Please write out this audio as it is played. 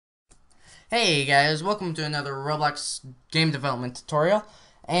Hey guys, welcome to another Roblox game development tutorial.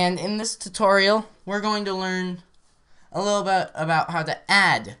 And in this tutorial, we're going to learn a little bit about how to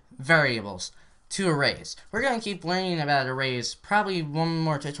add variables to arrays. We're going to keep learning about arrays, probably one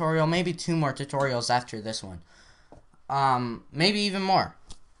more tutorial, maybe two more tutorials after this one. Maybe even more.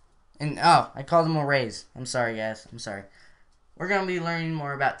 And, oh, I called them arrays. I'm sorry guys, I'm sorry. We're going to be learning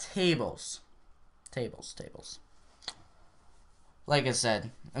more about tables. Tables. Like I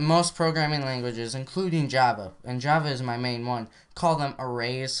said, in most programming languages, including Java, and Java is my main one, call them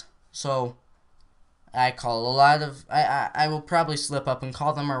arrays. So I call a lot of, I will probably slip up and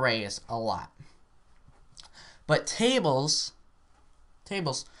call them arrays a lot. But tables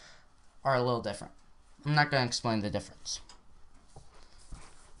are a little different. I'm not going to explain the difference.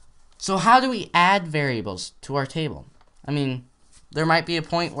 So how do we add variables to our table? I mean, there might be a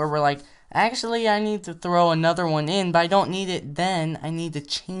point where we're like, actually, I need to throw another one in, but I don't need it then. I need to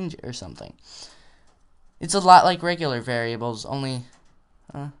change it or something. It's a lot like regular variables, only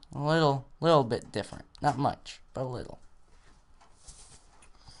a little bit different. Not much, but a little.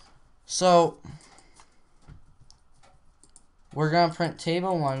 So, we're going to print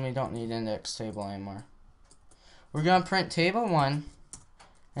table 1. We don't need index table anymore. We're going to print table 1,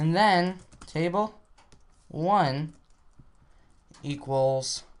 and then table 1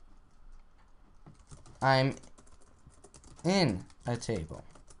 equals I'm in a table,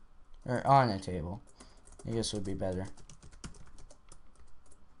 or on a table, I guess would be better.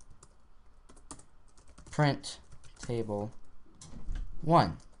 Print table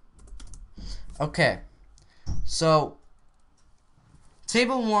 1. Okay, so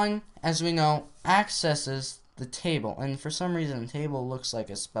table 1, as we know, accesses the table, and for some reason table looks like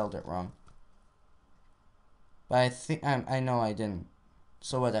I spelled it wrong. But I think I know I didn't,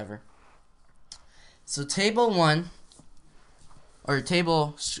 so whatever. So table 1, or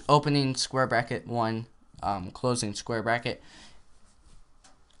table opening square bracket 1, closing square bracket,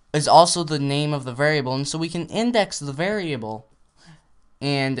 is also the name of the variable, and so we can index the variable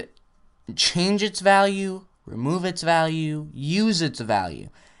and change its value, remove its value, use its value.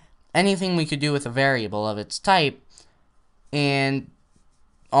 Anything we could do with a variable of its type, and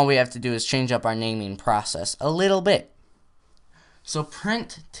all we have to do is change up our naming process a little bit. So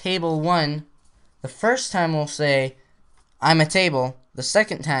print table 1, the first time we'll say I'm a table. The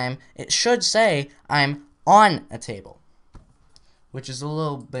second time it should say I'm on a table, which is a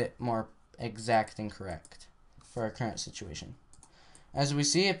little bit more exact and correct for our current situation. As we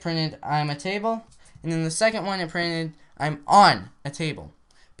see, it printed I'm a table, and in the second one it printed I'm on a table,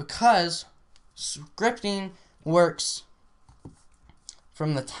 because scripting works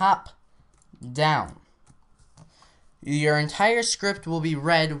from the top down. Your entire script will be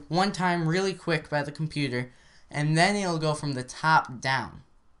read one time really quick by the computer, and then it'll go from the top down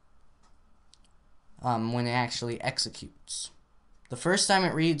when it actually executes. The first time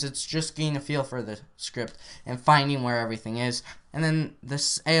it reads, it's just getting a feel for the script and finding where everything is, and then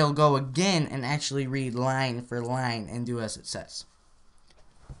it'll go again and actually read line for line and do as it says.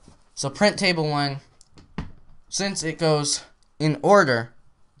 So print table 1, since it goes in order,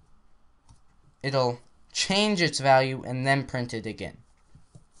 it'll change its value and then print it again.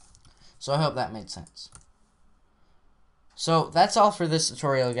 So I hope that made sense. So that's all for this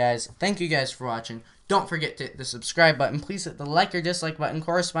tutorial, guys. Thank you guys for watching. Don't forget to hit the subscribe button. Please hit the like or dislike button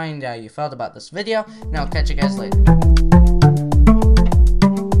corresponding to how you felt about this video, and I'll catch you guys later.